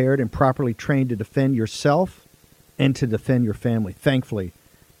be prepared and properly trained to defend yourself and to defend your family. Thankfully,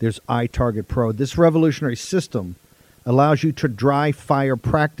 there's iTarget Pro. This revolutionary system allows you to dry fire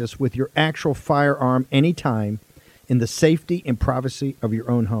practice with your actual firearm anytime in the safety and privacy of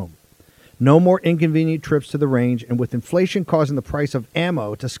your own home. No more inconvenient trips to the range, and with inflation causing the price of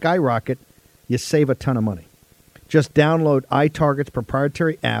ammo to skyrocket, you save a ton of money. Just download iTarget's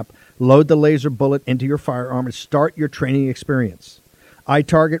proprietary app, load the laser bullet into your firearm, and start your training experience.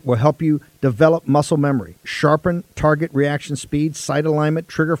 iTarget will help you develop muscle memory, sharpen target reaction speed, sight alignment,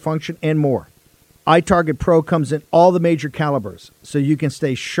 trigger function, and more. iTarget Pro comes in all the major calibers, so you can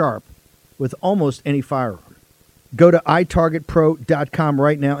stay sharp with almost any firearm. Go to itargetpro.com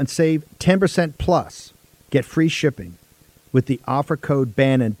right now and save 10% plus. Get free shipping with the offer code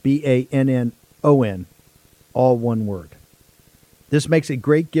BANNON, BANNON, all one word. This makes a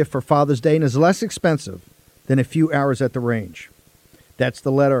great gift for Father's Day and is less expensive than a few hours at the range. That's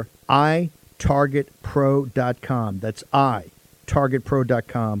the letter itargetpro.com. That's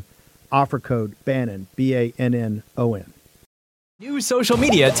itargetpro.com. Offer code BANNON, BANNON. New social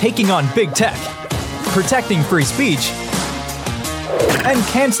media taking on big tech, protecting free speech, and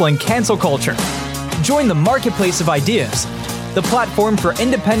canceling cancel culture. Join the marketplace of ideas. The platform for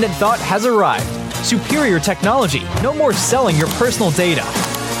independent thought has arrived. Superior technology. No more selling your personal data.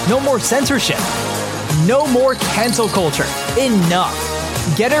 No more censorship. No more cancel culture.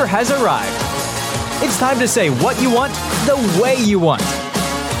 Enough. Getter has arrived. It's time to say what you want, the way you want.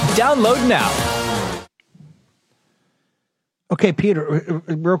 Download now. Okay, Peter,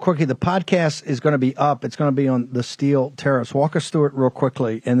 real quickly, the podcast is going to be up. It's going to be on the steel tariffs. Walk us through it real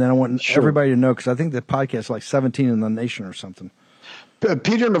quickly, and then I want everybody to know, because I think the podcast is like 17 in the nation or something.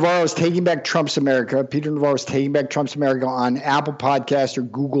 Peter Navarro is Taking Back Trump's America. Peter Navarro is Taking Back Trump's America on Apple Podcast or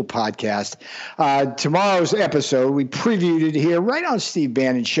Google Podcast. Tomorrow's episode, we previewed it here right on Steve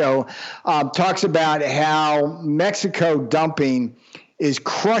Bannon's show, talks about how Mexico dumping is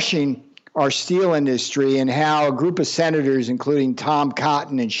crushing our steel industry and how a group of senators, including Tom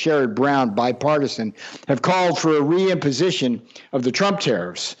Cotton and Sherrod Brown, bipartisan, have called for a reimposition of the Trump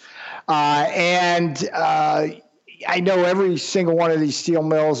tariffs. I know every single one of these steel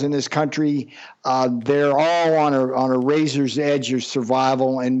mills in this country, they're all on a razor's edge of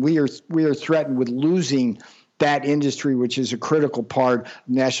survival, and we are threatened with losing that industry, which is a critical part of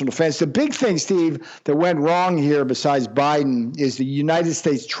national defense. The big thing, Steve, that went wrong here besides Biden is the United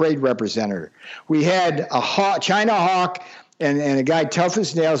States Trade Representative. We had a China hawk and a guy tough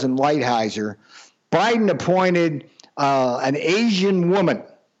as nails in Lighthizer. Biden appointed an Asian woman,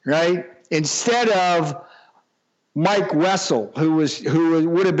 right, instead of Mike Wessel, who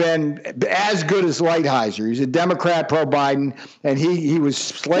would have been as good as Lighthizer. He's a Democrat, pro-Biden, and he was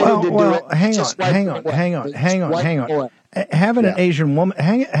slated to do it. Hang on. Having an Asian woman,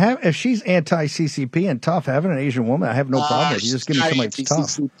 if she's anti-CCP and tough, having an Asian woman, I have no problem with it. You just give me somebody that's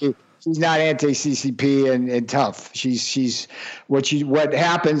tough. She's not anti-CCP and tough. She's what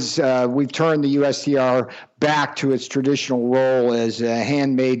happens. We've turned the USTR back to its traditional role as a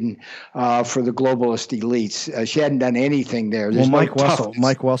handmaiden for the globalist elites. She hadn't done anything there. There's Mike Wessel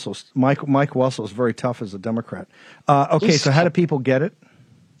is very tough as a Democrat. Okay, so how do people get it?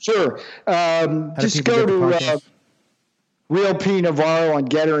 Sure, just go to Real P Navarro on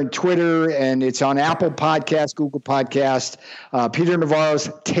Getter and Twitter, and it's on Apple Podcast, Google Podcast. Peter Navarro's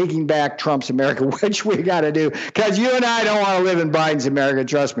Taking Back Trump's America, which we got to do because you and I don't want to live in Biden's America.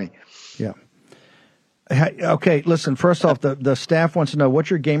 Trust me. Yeah. Okay. Listen. First off, the staff wants to know what's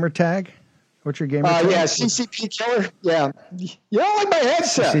your gamer tag. What's your gamer tag? Yeah, CCP killer. Yeah. You don't like my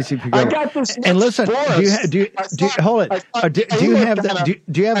headset. CCP killer. I got this. And listen, do you hold it? Do you have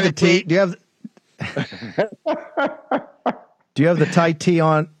the T? Do you have? Do you have the tight tee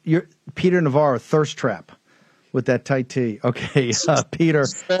on? Your Peter Navarro thirst trap with that tight tee. Okay, Peter,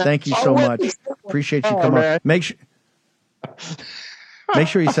 thank you so much. Appreciate you coming on. Make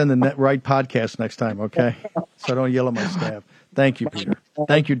sure you send the right podcast next time, okay? So I don't yell at my staff. Thank you, Peter.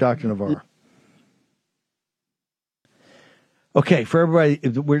 Thank you, Dr. Navarro. Okay, for everybody,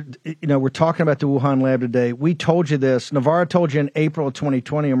 we're talking about the Wuhan lab today. We told you this. Navarro told you in April of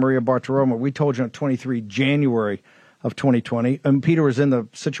 2020, and Maria Bartiromo, we told you on 23 January of 2020. And Peter was in the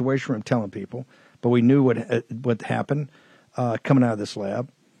situation room telling people, but we knew what happened coming out of this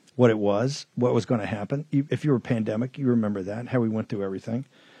lab, what it was, what was going to happen. If you were a pandemic, you remember that, how we went through everything.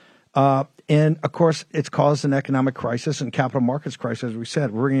 And, of course, it's caused an economic crisis and capital markets crisis, as we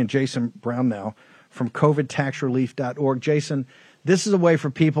said. We're bringing in Jason Brown now from covidtaxrelief.org. Jason, this is a way for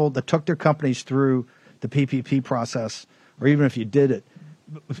people that took their companies through the PPP process, or even if you did it,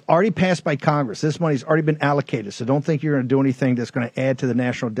 already passed by Congress. This money's already been allocated, so don't think you're going to do anything that's going to add to the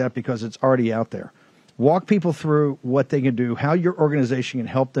national debt because it's already out there. Walk people through what they can do, how your organization can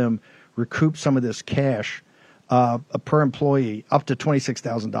help them recoup some of this cash per employee, up to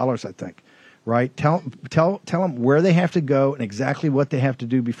 $26,000, I think. Right? Tell them where they have to go and exactly what they have to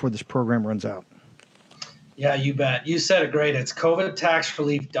do before this program runs out. Yeah, you bet. You said it great. It's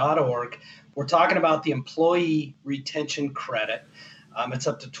covidtaxrelief.org. We're talking about the employee retention credit. It's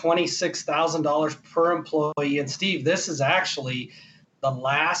up to $26,000 per employee. And Steve, this is actually the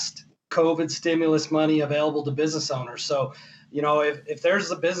last COVID stimulus money available to business owners. So, if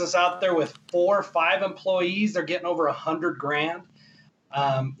there's a business out there with 4 or 5 employees, they're getting over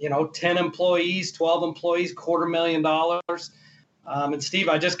 $100,000. 10 employees, 12 employees, $250,000. And Steve,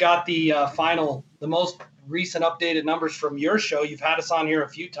 I just got the most recent updated numbers from your show. You've had us on here a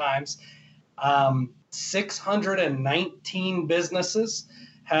few times. 619 businesses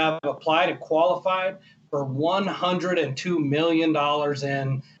have applied and qualified for $102 million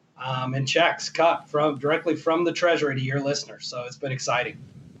in checks cut directly from the Treasury to your listeners. So it's been exciting.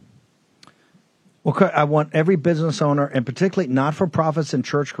 Well, I want every business owner, and particularly not-for-profits and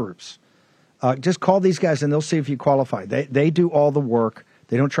church groups, Just call these guys and they'll see if you qualify. They do all the work.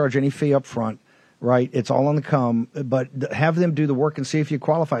 They don't charge any fee up front, right? It's all on the come, but have them do the work and see if you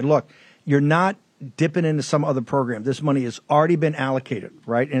qualify. Look, you're not dipping into some other program. This money has already been allocated,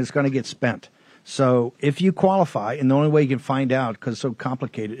 right? And it's going to get spent. So if you qualify, and the only way you can find out, because it's so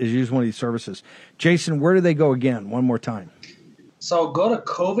complicated, is use one of these services. Jason, where do they go again? One more time. So go to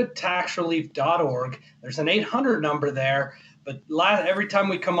covidtaxrelief.org. There's an 800 number there. But every time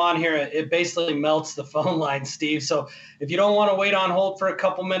we come on here, it basically melts the phone line, Steve. So if you don't want to wait on hold for a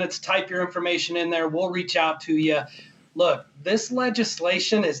couple minutes, type your information in there. We'll reach out to you. Look, this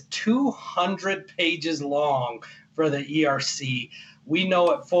legislation is 200 pages long for the ERC. We know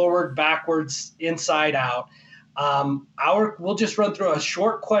it forward, backwards, inside out. We'll just run through a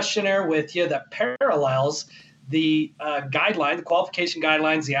short questionnaire with you that parallels the guideline, the qualification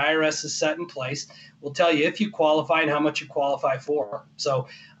guidelines the IRS has set in place. Will tell you if you qualify and how much you qualify for. So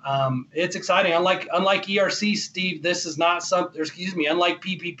it's exciting. Unlike ERC, Steve, this is not unlike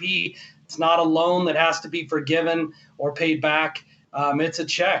PPP, it's not a loan that has to be forgiven or paid back. It's a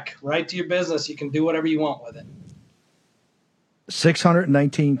check right to your business. You can do whatever you want with it.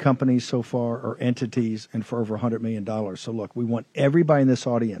 619 companies so far, or entities, and for over $100 million. So look, we want everybody in this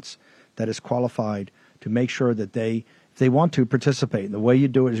audience that is qualified to make sure that if they want to participate. And the way you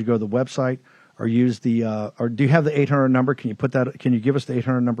do it is you go to the website or use the, or do you have the 800 number? Can you give us the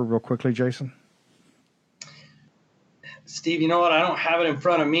 800 number real quickly, Jason? Steve, you know what? I don't have it in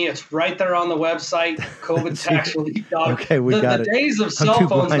front of me. It's right there on the website, covidtaxrelief.org. Okay, we got it. The days of cell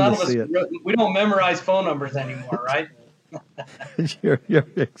phones, none of us, we don't memorize phone numbers anymore, right? You're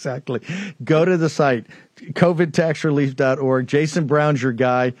exactly. Go to the site, covidtaxrelief.org. Jason Brown's your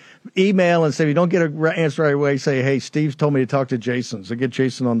guy. Email and say, if you don't get an answer right away, say, hey, Steve's told me to talk to Jason. So get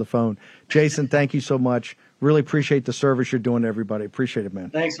Jason on the phone. Jason, thank you so much. Really appreciate the service you're doing to everybody. Appreciate it, man.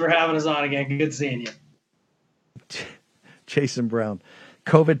 Thanks for having us on again. Good seeing you. Jason Brown,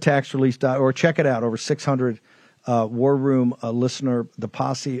 covidtaxrelief.org. Check it out. Over 600 War Room listener, the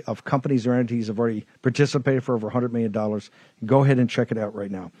posse of companies or entities have already participated for over $100 million. Go ahead and check it out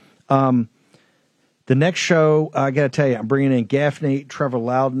right now. The next show, I got to tell you, I'm bringing in Gaffney, Trevor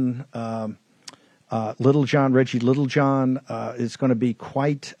Loudon, Littlejohn, Reggie Littlejohn. It's going to be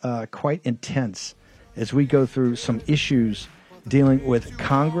quite intense as we go through some issues dealing with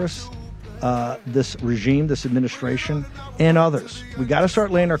Congress, this regime, this administration, and others. We got to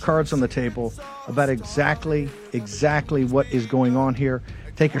start laying our cards on the table about exactly what is going on here.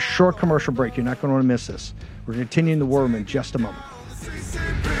 Take a short commercial break. You're not going to want to miss this. We're continuing the War Room in just a moment. Spread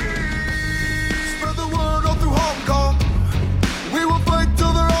the word all through Hong Kong. We will fight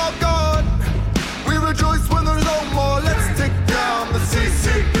till they're all gone. We rejoice when there's no more. Let's take down the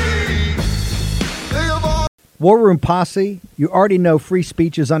CCP. War Room Posse, you already know free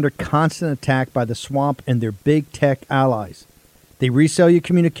speech is under constant attack by the swamp and their big tech allies. They resell your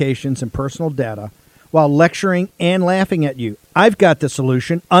communications and personal data while lecturing and laughing at you. I've got the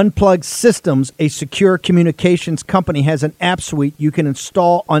solution. Unplugged Systems, a secure communications company, has an app suite you can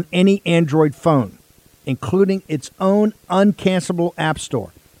install on any Android phone, including its own uncancelable app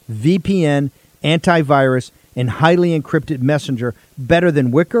store, VPN, antivirus, and highly encrypted messenger, better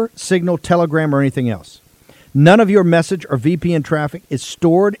than Wickr, Signal, Telegram, or anything else. None of your message or VPN traffic is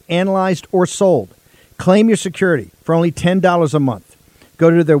stored, analyzed, or sold. Claim your security for only $10 a month. Go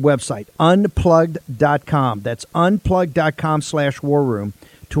to their website, unplugged.com. That's unplugged.com/warroom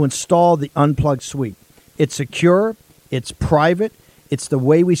to install the Unplugged suite. It's secure, it's private, it's the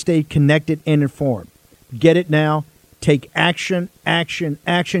way we stay connected and informed. Get it now. Take action, action,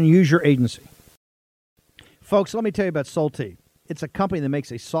 action. Use your agency. Folks, let me tell you about Solti. It's a company that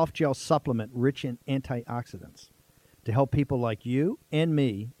makes a soft gel supplement rich in antioxidants to help people like you and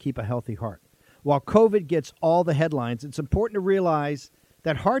me keep a healthy heart. While COVID gets all the headlines, it's important to realize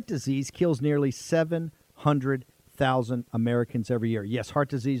that heart disease kills nearly 700,000 Americans every year. Yes, heart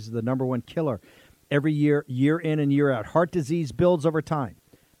disease is the number one killer every year, year in and year out. Heart disease builds over time.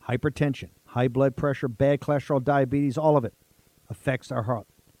 Hypertension, high blood pressure, bad cholesterol, diabetes, all of it affects our heart.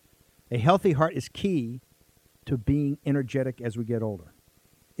 A healthy heart is key to being energetic as we get older.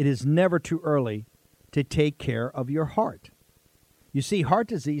 It is never too early to take care of your heart. You see, heart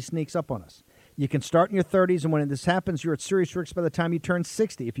disease sneaks up on us. You can start in your 30s, and when this happens, you're at serious risk by the time you turn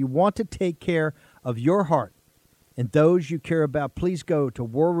 60. If you want to take care of your heart and those you care about, please go to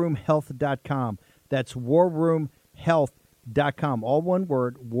warroomhealth.com. That's warroomhealth.com. All one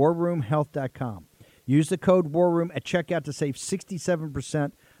word, warroomhealth.com. Use the code WARROOM at checkout to save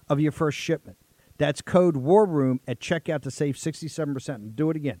 67% of your first shipment. That's code WARROOM at checkout to save 67%. And do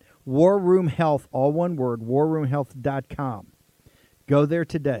it again. War Room Health, all one word, warroomhealth.com. Go there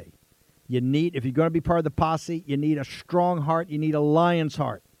today. If you're going to be part of the posse, you need a strong heart. You need a lion's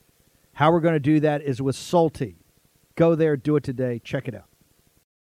heart. How we're going to do that is with Salty. Go there, do it today. Check it out.